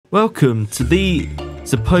Welcome to the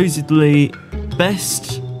supposedly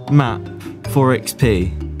best map for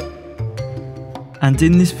XP. And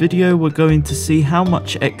in this video we're going to see how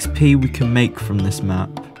much XP we can make from this map.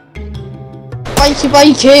 Wakey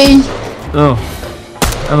wakey! Oh,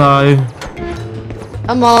 hello.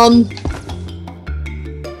 Come on.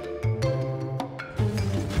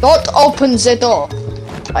 Don't open the door.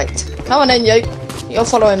 Right, come on in you. You're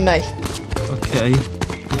following me. Okay.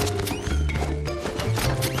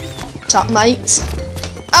 What's up, mates?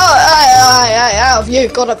 Oh, have you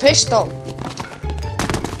got a pistol?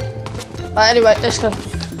 Right, anyway, let's go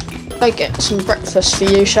get some breakfast for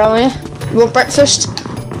you, shall we? You want breakfast?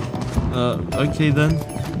 Okay then.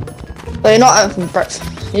 Well, you're not having breakfast.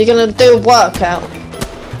 You're gonna do a workout.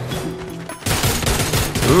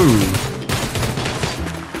 Ooh.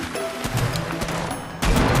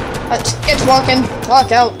 Let's get to working.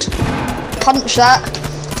 Work out. Punch that.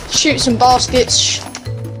 Shoot some baskets.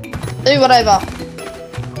 Do whatever.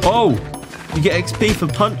 Oh! You get XP for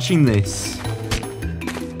punching this.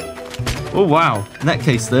 Oh wow. In that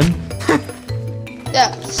case then.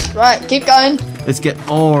 Yes. Right, keep going. Let's get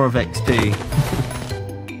more of XP.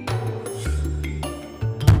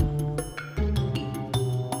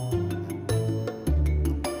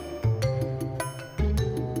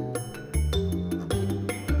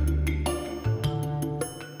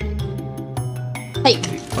 Hey.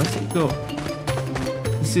 Why's it got?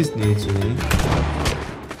 This is new to me.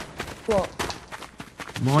 What?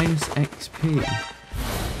 Minus XP.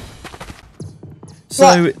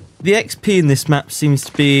 So What? the XP in this map seems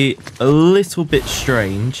to be a little bit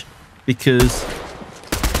strange because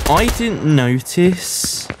I didn't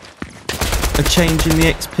notice a change in the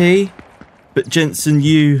XP, but Jensen,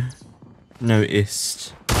 you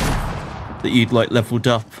noticed that you'd like leveled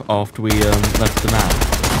up after we left the map.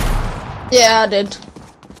 Yeah, I did.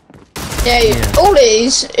 Yeah, Yeah. all it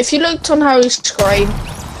is, if you looked on Harry's screen,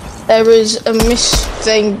 there was a miss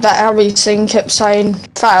thing that Harry's thing kept saying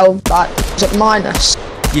failed, like, was it minus?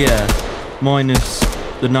 Yeah, minus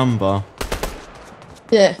the number.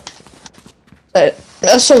 Yeah. So,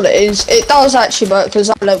 that's all it is. It does actually work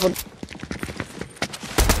because I leveled.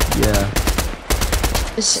 Yeah.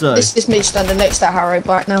 This is me standing next to Harry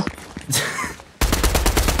right now.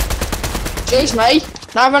 Jeez, mate.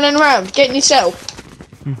 Now running around, getting yourself.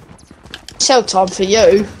 Cell time for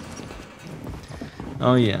you.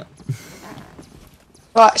 Oh yeah.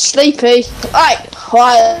 Right, sleepy. Right,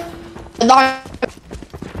 no.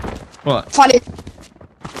 What? Funny.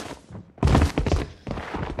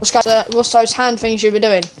 What's those hand things you were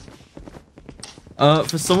doing?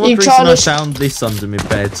 For some odd You reason trying I to found this under my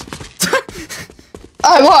bed.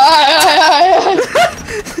 Oh, what?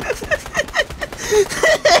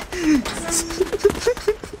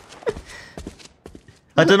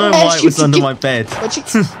 I don't know why it was under my bed.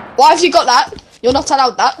 Why have you got that? You're not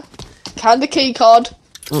allowed that. Hand the key card.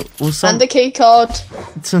 Well, Hand the key card.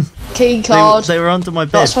 Key card. They were under my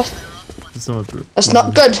bed. That's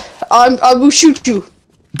not good. I will shoot you.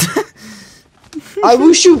 I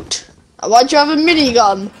will shoot. Why'd you have a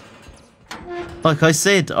minigun? Like I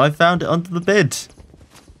said, I found it under the bed.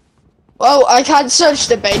 Well, I can't search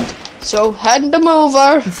the bed, so hand them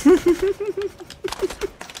over.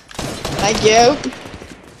 Thank you.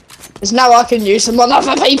 Because now I can use them on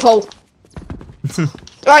other people.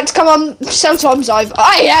 Right, come on, cell time's over.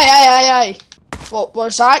 Aye. What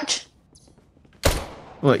was that?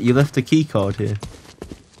 What, you left a key card here?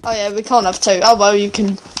 Oh yeah, we can't have two. Oh well, you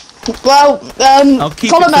can. Well, I'll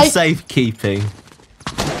keep follow it for me. safekeeping.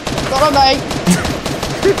 Follow me.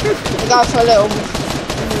 We'll go for a little.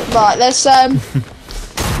 Right, let's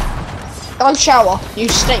go shower. You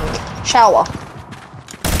stink. Shower.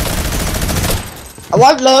 I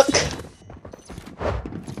won't look.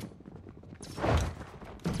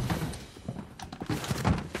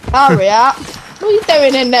 Hurry up. What are you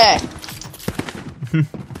doing in there?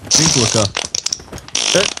 Please look up.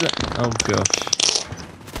 Oh gosh.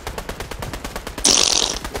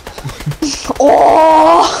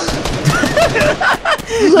 Oh!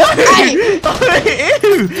 Hey!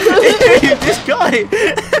 Ew! This guy!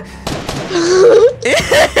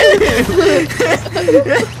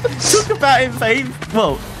 Talk about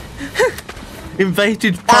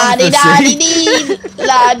invaded privacy.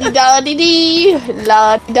 La-di-da-di-dee,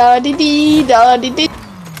 la-di-da-di-dee, la-di-dee.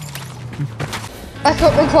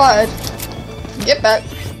 Backup required. Get back.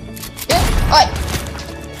 Get right.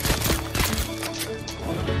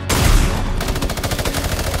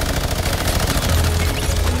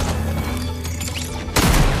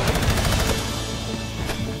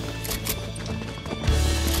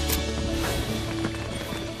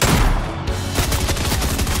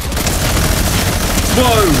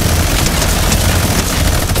 Whoa!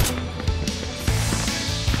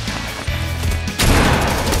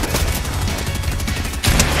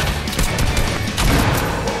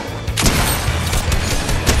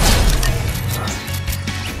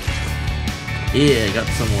 Yeah, got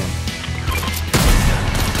someone.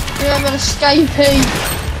 You have an escapee.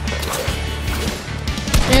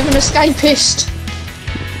 You have an escapist.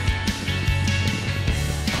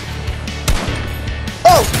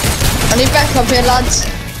 Oh! I need backup here, lads.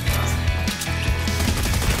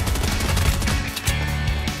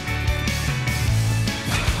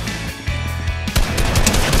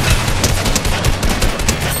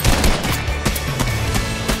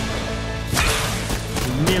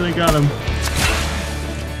 Nearly got him.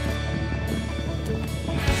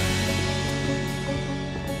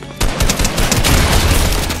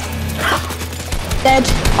 Dead.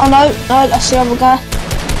 Oh no, that's the other guy.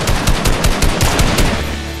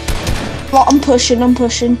 Right, I'm pushing.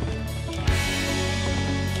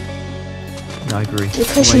 Yeah, I agree. You're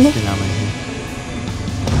pushing Wasting ammo here.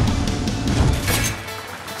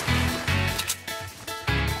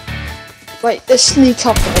 Wait, let's sneak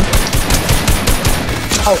up on him.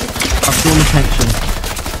 Oh. I've drawn attention.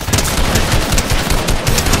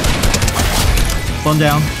 One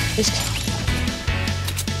down.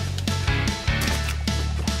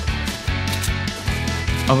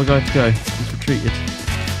 Other guy to go. He's retreated.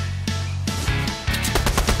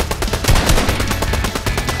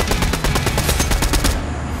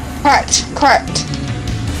 Cracked.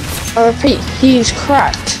 I repeat, he's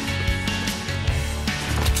cracked.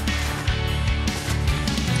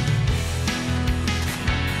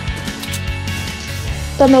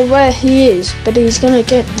 Don't know where he is, but he's gonna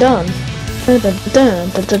get done.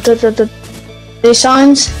 Any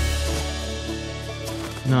signs?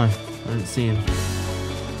 No, I don't see him.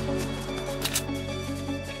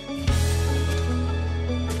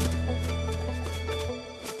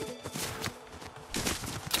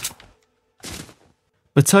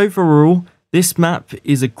 But overall, this map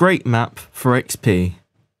is a great map for XP.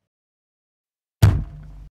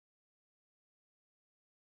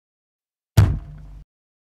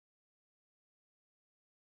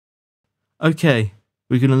 Okay,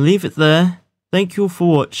 we're going to leave it there. Thank you all for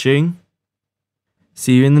watching.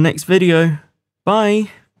 See you in the next video. Bye!